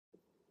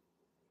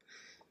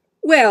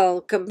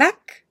Welcome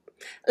back.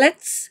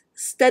 Let's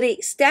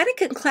study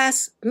static and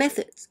class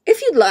methods, if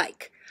you'd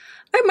like.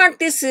 I mark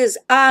this as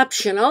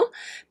optional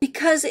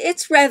because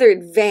it's rather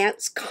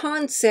advanced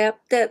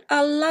concept that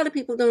a lot of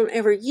people don't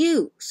ever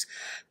use,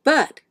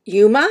 but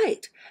you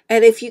might.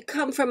 And if you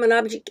come from an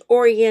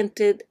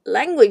object-oriented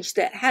language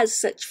that has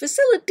such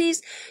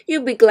facilities,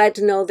 you'll be glad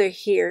to know they're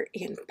here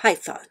in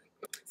Python.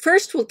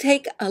 First, we'll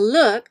take a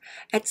look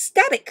at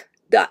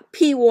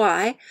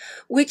static.py,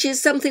 which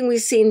is something we've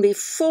seen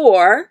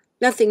before.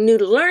 Nothing new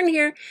to learn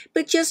here,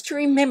 but just to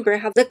remember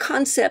how the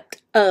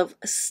concept of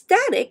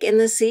static in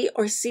the C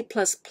or C++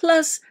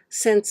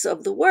 sense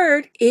of the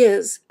word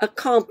is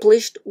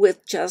accomplished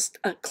with just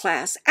a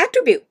class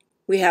attribute.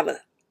 We have a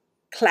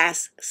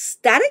class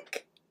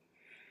static.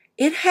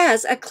 It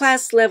has a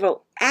class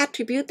level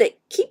attribute that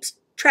keeps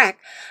track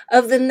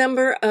of the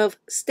number of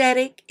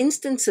static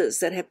instances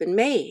that have been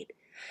made.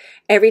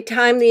 Every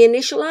time the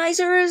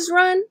initializer is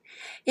run,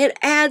 it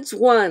adds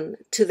 1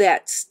 to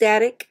that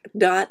static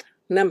dot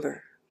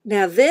number.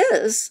 Now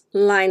this,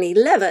 line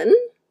 11,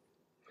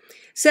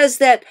 says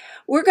that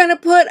we're going to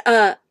put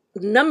a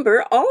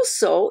number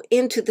also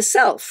into the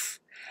self,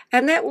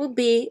 and that will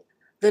be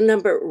the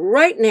number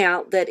right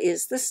now that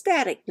is the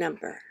static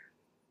number.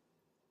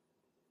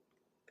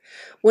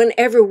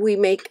 Whenever we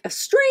make a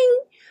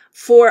string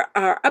for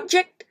our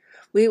object,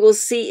 we will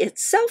see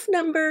its self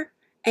number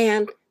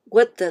and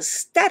what the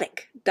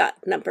static dot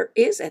number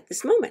is at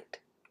this moment.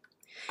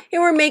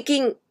 And we're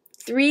making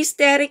 3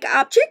 static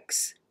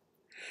objects,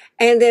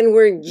 and then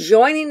we're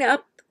joining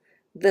up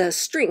the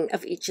string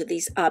of each of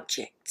these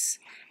objects.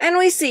 And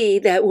we see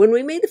that when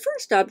we made the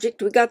first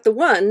object, we got the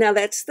 1. Now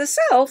that's the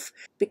self.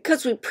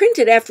 Because we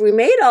printed after we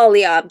made all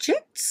the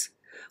objects,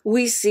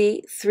 we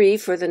see 3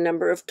 for the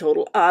number of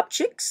total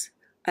objects,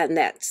 and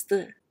that's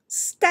the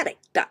static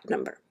dot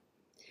number.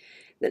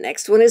 The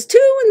next one is 2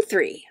 and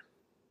 3.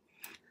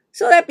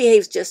 So that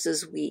behaves just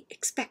as we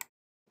expect.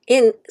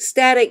 In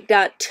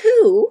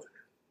static.to,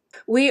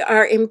 we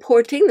are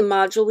importing the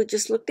module we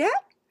just looked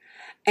at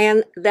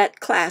and that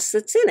class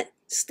that's in it,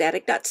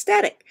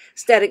 static.static.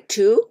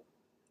 Static2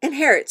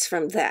 inherits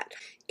from that.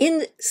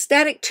 In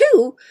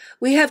static2,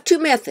 we have 2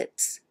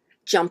 methods.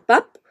 Jump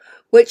up,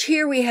 which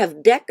here we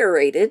have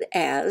decorated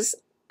as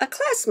a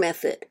class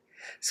method.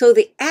 So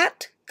the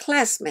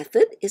 @class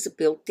method is a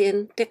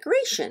built-in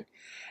decoration.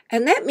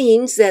 And that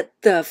means that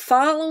the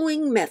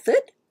following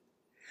method,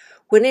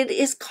 when it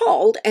is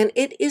called, and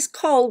it is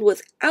called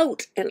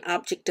without an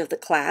object of the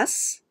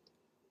class,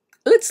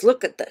 let's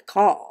look at the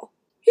call.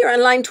 Here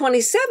on line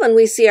 27,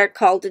 we see our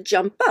call to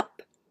jump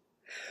up.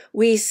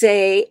 We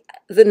say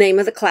the name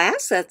of the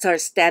class, that's our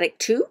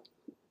static2,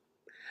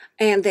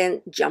 and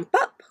then jump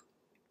up.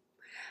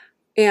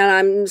 And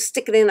I'm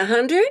sticking in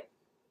 100.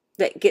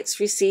 That gets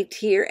received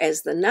here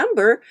as the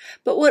number,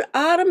 but what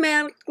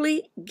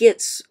automatically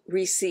gets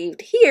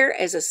received here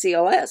as a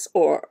CLS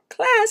or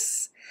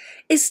class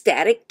is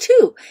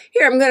static2.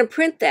 Here, I'm going to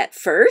print that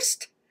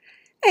first,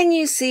 and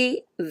you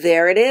see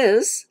there it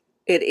is.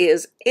 It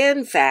is,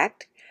 in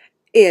fact,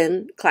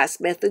 in class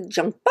method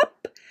jump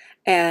up,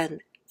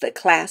 and the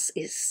class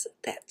is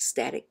that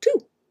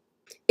static2.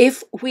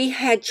 If we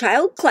had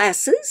child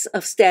classes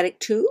of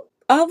static2,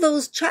 all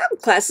those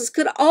child classes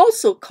could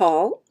also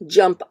call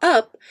jump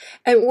up,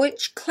 and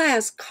which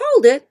class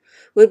called it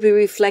would be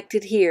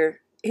reflected here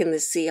in the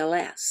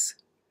CLS.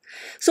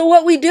 So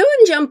what we do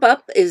in jump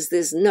up is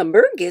this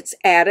number gets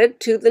added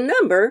to the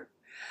number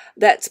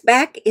that's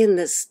back in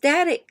the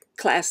static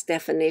class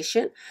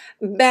definition,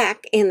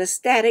 back in the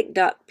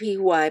static.py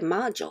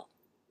module.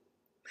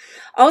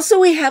 Also,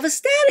 we have a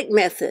static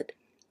method,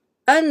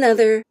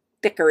 another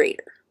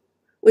decorator,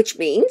 which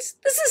means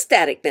this is a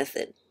static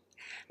method.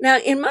 Now,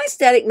 in my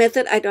static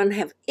method, I don't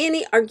have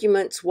any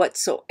arguments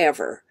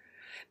whatsoever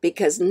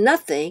because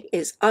nothing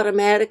is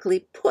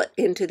automatically put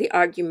into the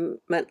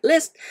argument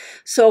list,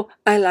 so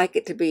I like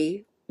it to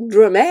be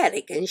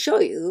dramatic and show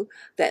you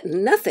that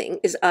nothing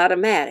is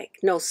automatic.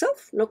 No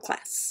self, no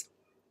class.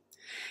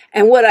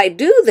 And what I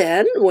do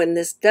then, when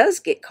this does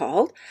get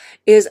called,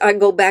 is I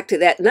go back to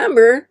that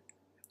number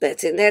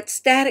that's in that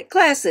static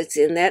class, that's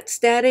in that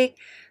static.py,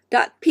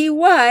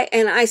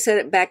 and I set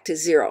it back to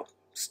 0.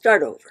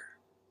 Start over.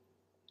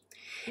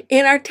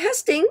 In our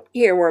testing,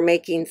 here we're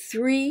making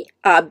 3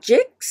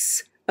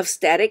 objects of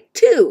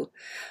static2.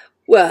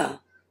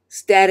 Well,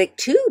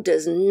 static2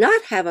 does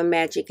not have a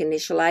magic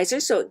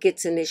initializer, so it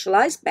gets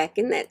initialized back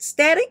in that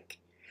static.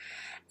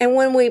 And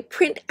when we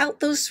print out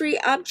those 3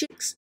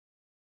 objects,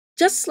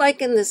 just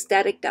like in the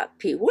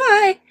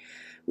static.py,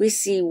 we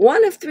see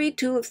 1 of 3,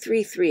 2 of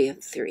 3, 3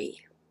 of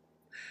 3.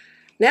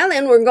 Now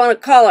then, we're going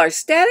to call our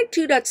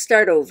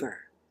static2.startOver.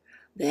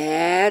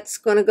 That's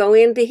going to go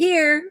into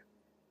here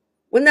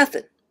with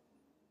nothing.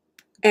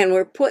 And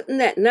we're putting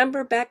that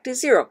number back to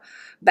 0,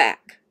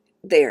 back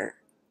there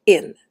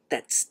in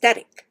that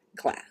static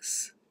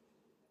class.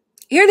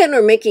 Here then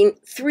we're making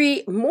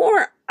 3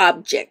 more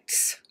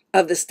objects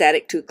of the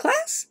static2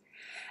 class,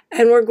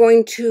 and we're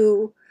going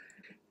to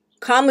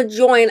comma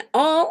join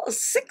all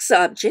 6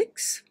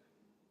 objects,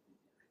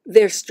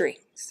 their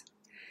strings.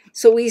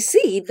 So we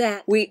see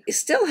that we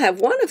still have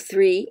 1 of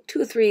 3,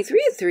 2 of 3,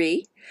 3 of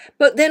 3,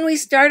 but then we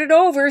started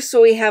over,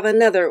 so we have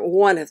another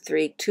 1 of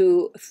 3,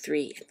 2 of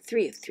 3, and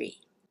 3 of 3.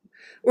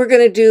 We're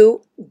going to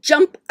do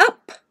jump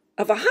up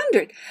of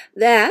 100.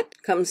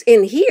 That comes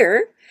in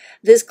here.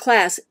 This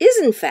class is,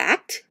 in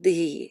fact,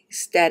 the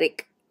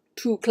static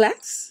 2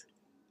 class.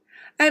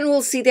 And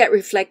we'll see that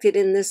reflected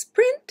in this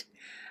print.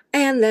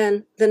 And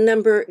then the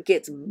number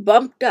gets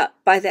bumped up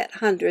by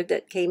that 100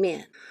 that came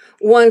in.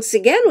 Once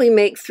again, we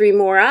make 3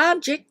 more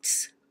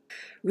objects,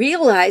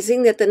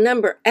 realizing that the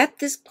number at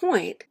this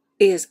point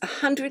is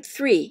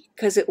 103,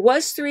 because it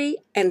was 3,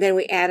 and then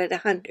we added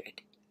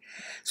 100.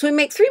 So we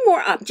make 3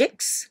 more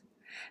objects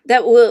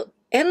that will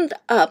end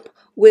up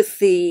with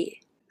the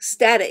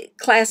static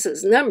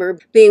class's number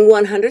being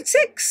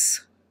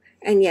 106.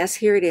 And yes,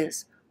 here it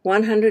is,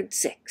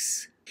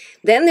 106.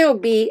 Then there will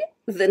be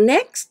the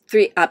next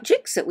 3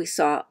 objects that we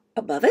saw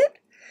above it,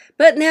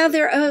 but now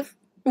they're of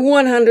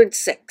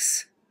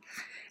 106.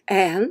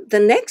 And the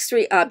next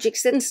 3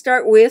 objects then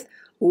start with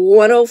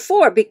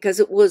 104 because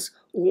it was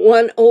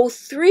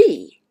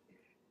 103.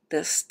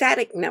 The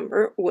static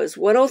number was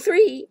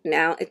 103.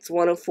 Now it's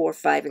 104,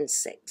 5, and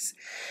 6.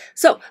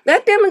 So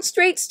that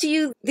demonstrates to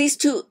you these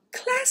 2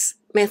 class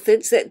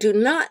methods that do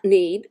not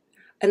need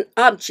an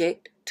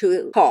object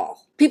to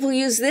call. People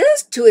use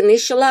this to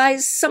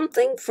initialize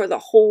something for the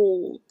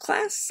whole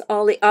class,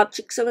 all the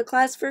objects of a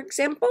class, for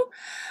example.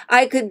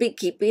 I could be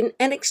keeping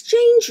an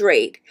exchange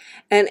rate,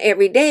 and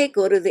every day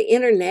go to the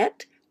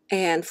internet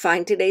and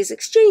find today's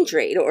exchange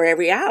rate, or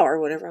every hour,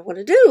 whatever I want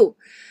to do.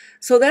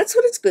 So that's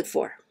what it's good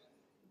for.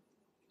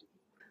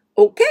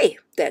 Okay,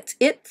 that's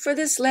it for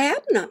this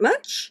lab, not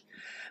much,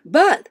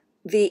 but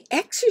the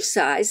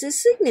exercise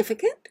is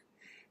significant,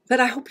 but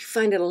I hope you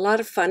find it a lot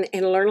of fun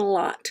and learn a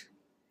lot.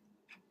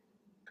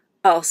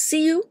 I'll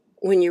see you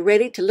when you're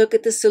ready to look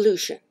at the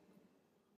solution.